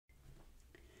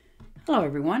Hello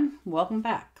everyone, welcome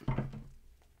back.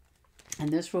 And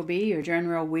this will be your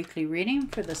general weekly reading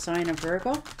for the sign of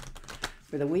Virgo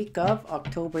for the week of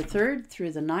October 3rd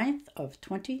through the 9th of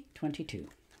 2022.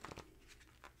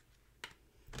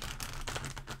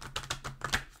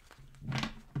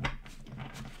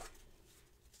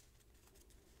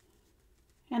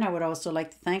 And I would also like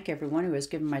to thank everyone who has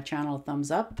given my channel a thumbs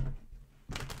up.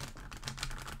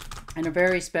 And a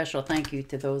very special thank you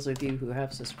to those of you who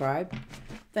have subscribed.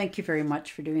 Thank you very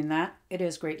much for doing that. It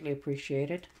is greatly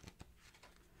appreciated.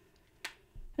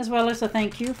 As well as a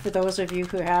thank you for those of you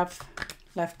who have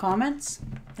left comments.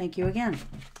 Thank you again.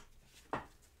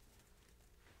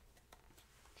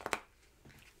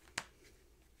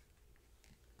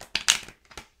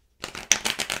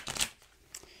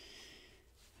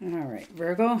 All right,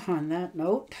 Virgo, on that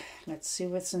note, let's see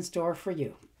what's in store for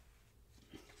you.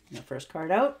 The first card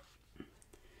out,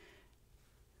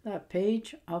 the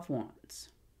Page of Wands.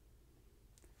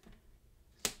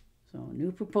 So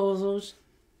new proposals,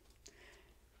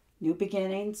 new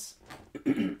beginnings.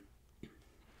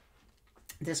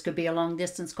 This could be a long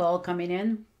distance call coming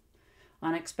in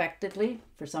unexpectedly.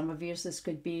 For some of you, this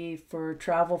could be for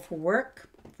travel for work.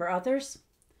 For others,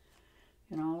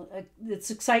 you know,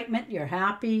 it's excitement. You're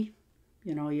happy.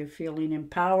 You know, you're feeling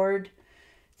empowered.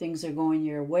 Things are going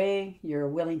your way. You're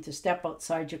willing to step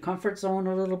outside your comfort zone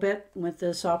a little bit with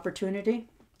this opportunity.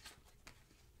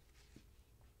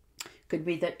 Could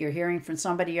be that you're hearing from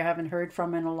somebody you haven't heard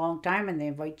from in a long time and they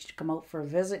invite you to come out for a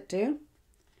visit too.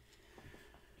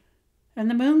 And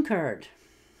the Moon card.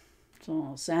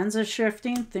 So sands are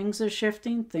shifting, things are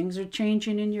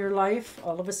changing in your life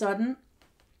all of a sudden.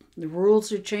 The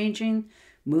rules are changing,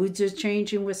 moods are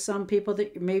changing with some people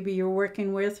that maybe you're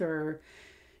working with or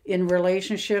in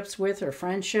relationships with or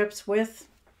friendships with.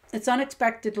 It's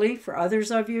unexpectedly for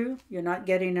others of you. You're not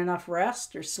getting enough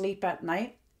rest or sleep at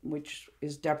night, which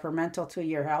is detrimental to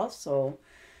your health. So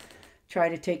try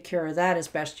to take care of that as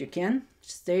best you can.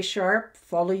 Stay sharp,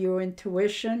 follow your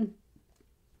intuition.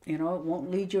 You know, it won't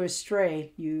lead you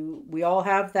astray. We all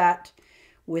have that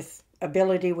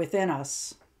ability within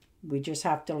us. We just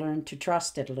have to learn to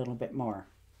trust it a little bit more.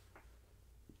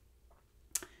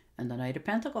 And the Knight of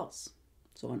Pentacles.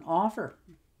 So an offer.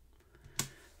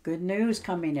 Good news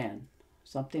coming in.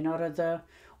 Something out of the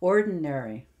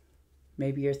ordinary.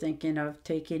 Maybe you're thinking of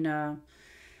taking a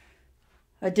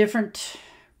different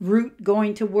route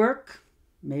going to work.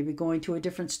 Maybe going to a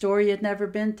different store you'd never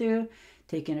been to.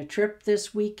 Taking a trip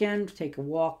this weekend. Take a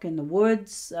walk in the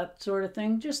woods. That sort of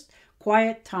thing. Just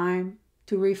quiet time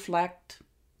to reflect.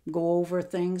 Go over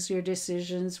things, your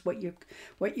decisions, what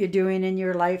you're doing in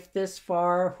your life this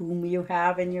far. Whom you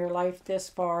have in your life this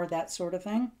far. That sort of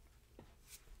thing.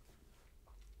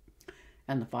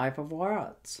 And the Five of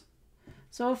Wands.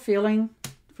 So feeling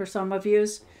for some of you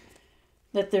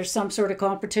that there's some sort of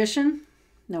competition.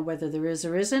 Now whether there is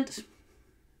or isn't,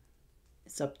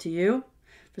 it's up to you.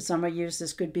 For some of you,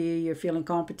 this could be you're feeling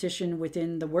competition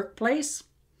within the workplace,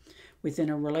 within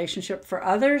a relationship. For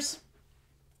others,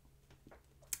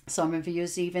 some of you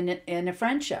even in a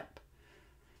friendship.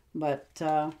 But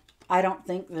I don't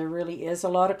think there really is a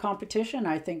lot of competition.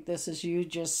 I think this is you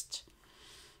just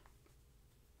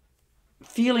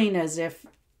feeling as if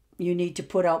you need to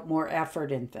put out more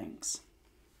effort in things.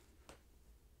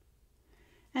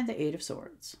 And the Eight of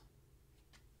Swords.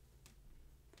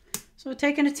 So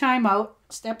taking a time out,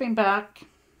 stepping back,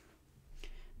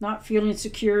 not feeling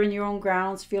secure in your own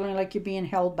grounds, feeling like you're being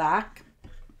held back.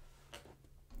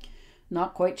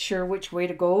 Not quite sure which way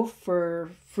to go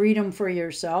for freedom for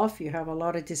yourself. You have a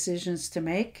lot of decisions to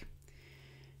make.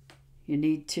 You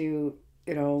need to,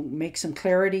 make some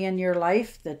clarity in your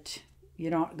life that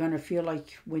you're not going to feel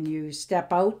like when you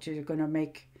step out, you're going to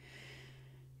make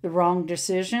the wrong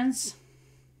decisions.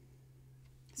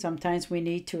 Sometimes we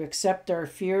need to accept our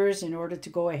fears in order to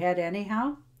go ahead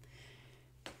anyhow.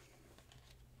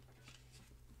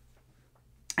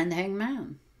 And the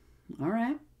Hangman. All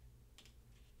right.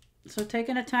 So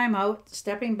taking a time out,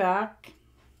 stepping back,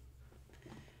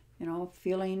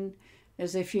 feeling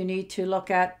as if you need to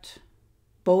look at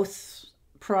both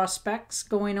prospects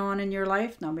going on in your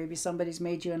life. Now maybe somebody's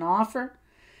made you an offer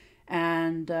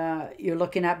and you're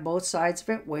looking at both sides of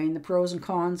it, weighing the pros and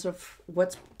cons of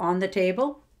what's on the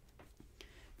table.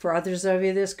 For others of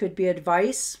you, this could be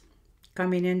advice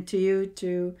coming into you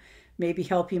to maybe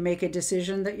help you make a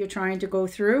decision that you're trying to go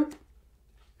through.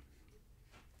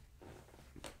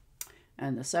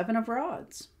 And the Seven of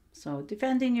Rods. So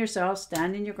defending yourself,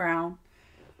 standing your ground.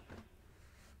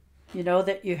 You know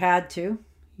that you had to.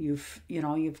 You've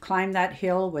climbed that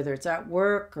hill, whether it's at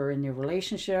work or in your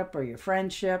relationship or your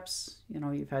friendships.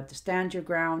 You've had to stand your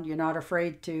ground. You're not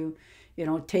afraid to,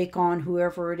 take on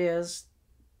whoever it is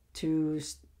to,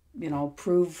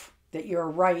 prove that you're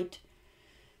right.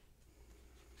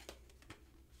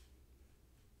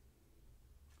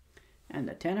 And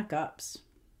the 10 of Cups.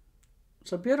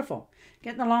 So beautiful.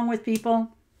 Getting along with people.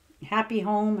 Happy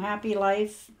home, happy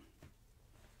life.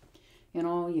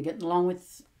 You're getting along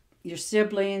with your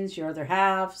siblings, your other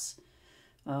halves,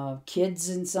 kids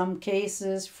in some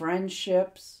cases,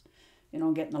 friendships,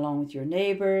 getting along with your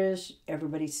neighbors,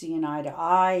 everybody seeing eye to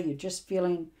eye. You're just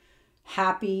feeling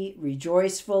happy,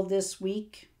 rejoiceful this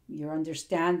week. You're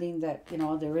understanding that,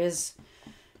 there is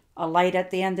a light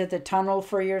at the end of the tunnel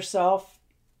for yourself.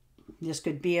 This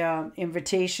could be an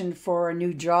invitation for a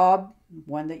new job,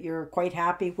 one that you're quite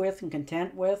happy with and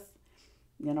content with.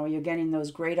 You're getting those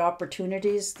great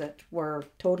opportunities that were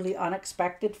totally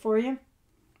unexpected for you.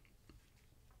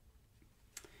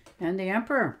 And the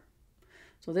Emperor.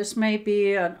 So this may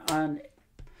be an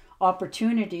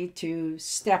opportunity to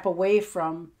step away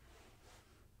from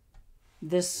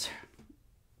this,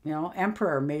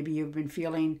 Emperor. Maybe you've been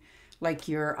feeling like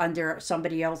you're under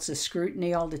somebody else's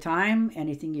scrutiny all the time.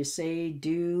 Anything you say,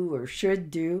 do, or should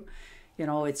do,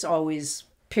 it's always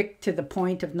picked to the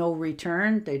point of no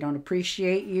return. They don't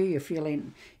appreciate you. You're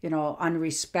feeling,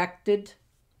 unrespected.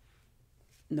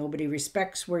 Nobody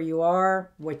respects where you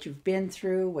are, what you've been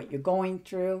through, what you're going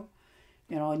through,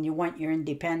 and you want your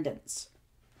independence.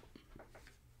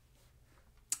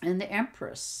 And the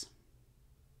Empress.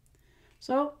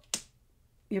 So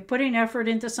you're putting effort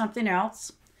into something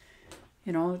else.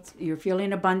 You're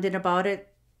feeling abundant about it.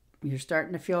 You're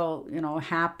starting to feel,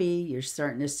 happy. You're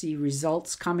starting to see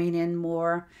results coming in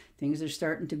more. Things are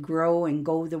starting to grow and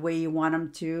go the way you want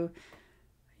them to.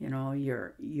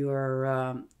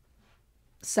 You're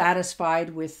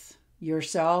satisfied with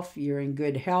yourself. You're in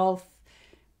good health.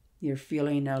 You're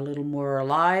feeling a little more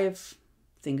alive.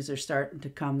 Things are starting to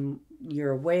come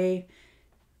your way.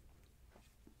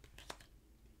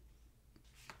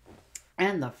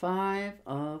 And the 5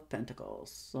 of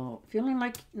Pentacles. So feeling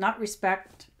like not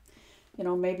respect.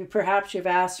 Maybe perhaps you've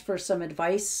asked for some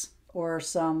advice or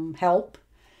some help,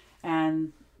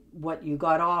 and what you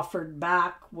got offered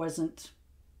back wasn't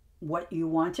what you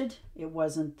wanted. It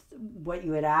wasn't what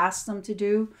you had asked them to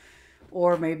do.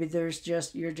 Or maybe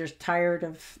you're just tired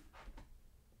of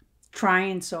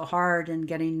trying so hard and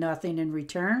getting nothing in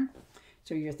return.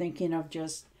 So you're thinking of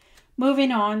just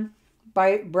moving on.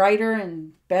 Brighter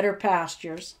and better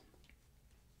pastures.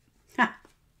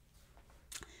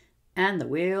 And the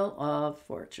Wheel of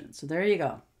Fortune. So there you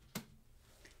go.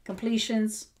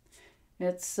 Completions.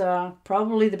 It's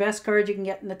probably the best card you can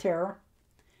get in the tarot.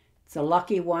 It's a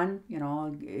lucky one.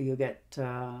 You get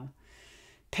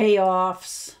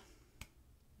payoffs.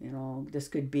 This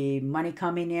could be money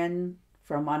coming in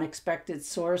from unexpected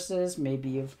sources. Maybe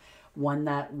you've won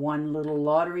that one little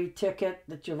lottery ticket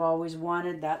that you've always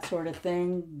wanted, that sort of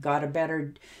thing. Got a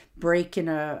better break in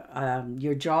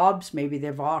your jobs. Maybe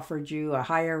they've offered you a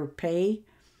higher pay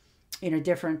in a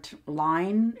different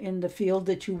line in the field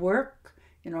that you work.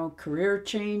 Career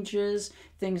changes.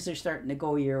 Things are starting to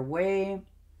go your way.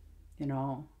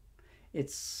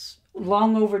 It's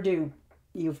long overdue.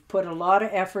 You've put a lot of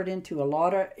effort into a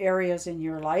lot of areas in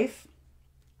your life.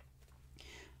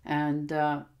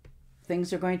 And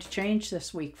things are going to change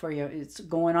this week for you. It's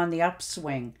going on the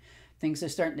upswing. Things are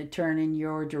starting to turn in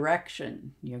your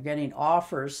direction. You're getting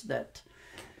offers that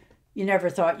you never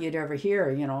thought you'd ever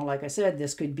hear. Like I said,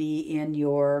 this could be in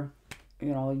your,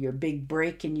 your big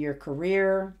break in your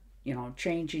career,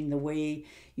 changing the way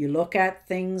you look at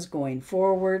things going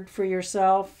forward for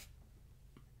yourself.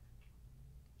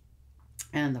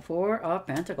 And the 4 of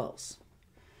Pentacles.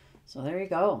 So there you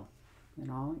go.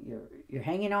 You're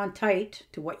hanging on tight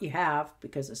to what you have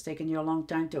because it's taken you a long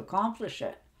time to accomplish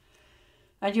it.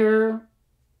 And you're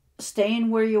staying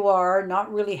where you are,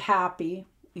 not really happy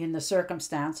in the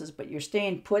circumstances, but you're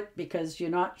staying put because you're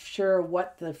not sure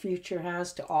what the future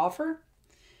has to offer.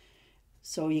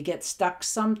 So you get stuck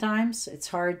sometimes. It's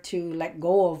hard to let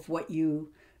go of what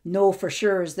you know for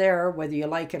sure is there, whether you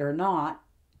like it or not,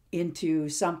 into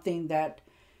something that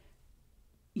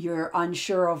you're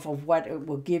unsure of what it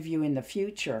will give you in the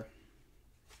future.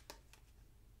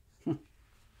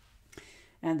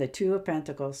 And the 2 of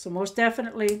Pentacles. So most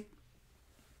definitely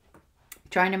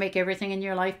trying to make everything in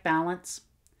your life balance.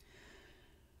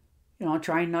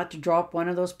 Trying not to drop one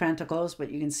of those pentacles,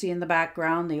 but you can see in the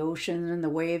background the ocean and the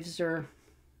waves are,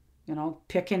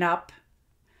 picking up.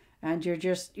 And you're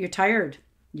tired.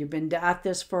 You've been at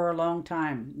this for a long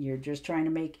time. You're just trying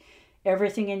to make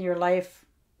everything in your life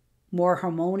more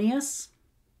harmonious,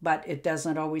 but it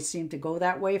doesn't always seem to go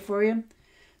that way for you.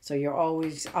 So you're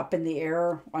always up in the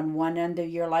air on one end of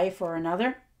your life or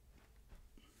another.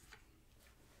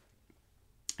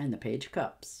 And the Page of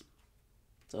Cups.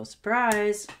 So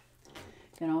surprise,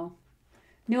 you know,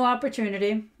 new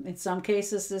opportunity. In some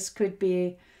cases, this could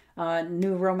be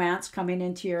new romance coming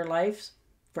into your life.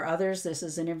 For others, this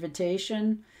is an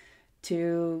invitation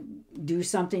to do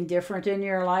something different in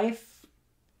your life.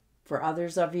 For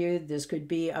others of you, this could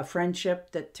be a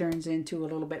friendship that turns into a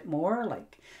little bit more,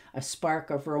 like a spark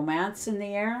of romance in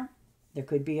the air. There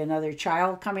could be another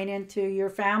child coming into your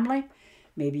family.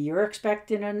 Maybe you're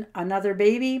expecting another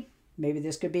baby. Maybe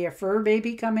this could be a fur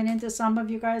baby coming into some of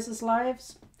you guys'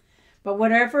 lives. But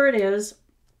whatever it is,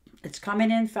 it's coming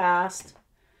in fast.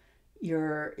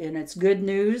 It's good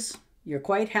news. You're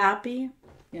quite happy.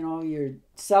 You know, you're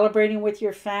celebrating with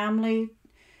your family.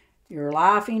 You're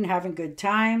laughing, having good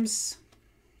times.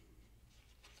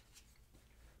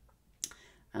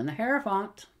 And the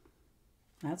Hierophant.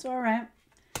 That's all right.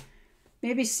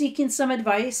 Maybe seeking some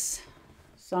advice.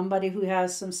 Somebody who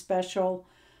has some special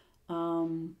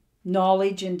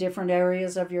knowledge in different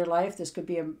areas of your life. This could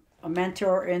be a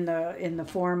mentor in the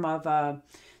form of a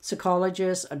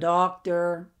psychologist, a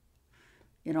doctor,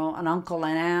 you know, an uncle,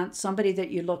 an aunt, somebody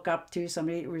that you look up to,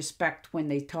 somebody you respect when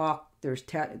they talk.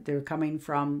 They're coming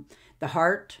from the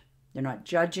heart. They're not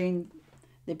judging.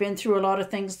 They've been through a lot of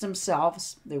things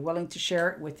themselves. They're willing to share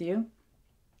it with you.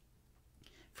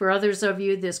 For others of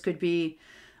you, this could be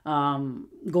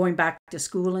going back to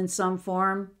school in some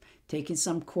form, taking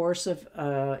some course of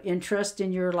interest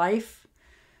in your life.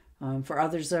 For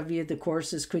others of you, the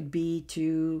courses could be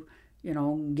to, you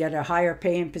know, get a higher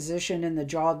paying position in the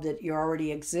job that you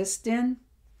already exist in.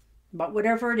 But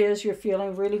whatever it is, you're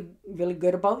feeling really, really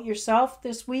good about yourself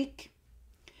this week.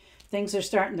 Things are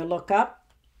starting to look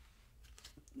up.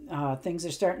 Things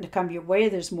are starting to come your way.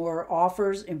 There's more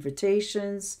offers,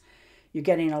 invitations. You're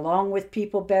getting along with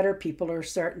people better. People are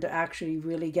starting to actually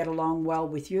really get along well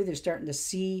with you. They're starting to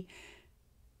see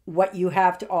what you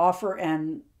have to offer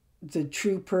and the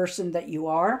true person that you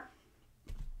are.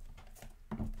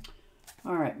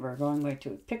 All right, we're going to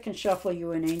pick and shuffle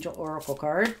you an Angel Oracle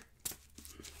card.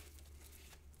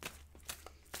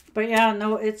 But yeah,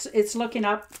 no, it's looking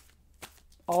up.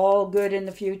 All good in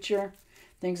the future.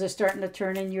 Things are starting to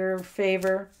turn in your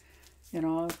favor. You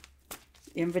know,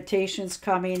 invitations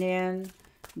coming in,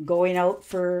 going out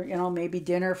for, you know, maybe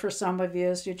dinner for some of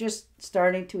you. So you're just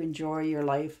starting to enjoy your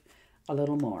life a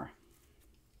little more.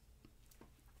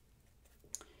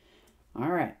 All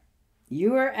right.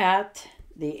 You are at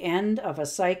the end of a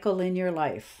cycle in your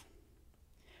life.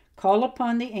 Call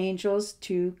upon the angels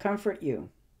to comfort you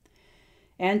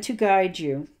and to guide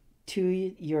you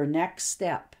to your next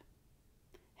step.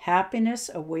 Happiness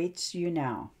awaits you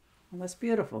now. Well, that's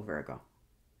beautiful, Virgo.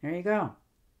 There you go.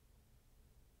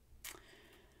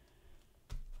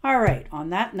 All right, on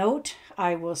that note,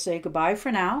 I will say goodbye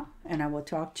for now, and I will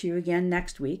talk to you again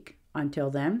next week. Until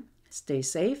then, stay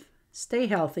safe, stay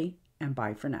healthy, and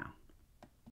bye for now.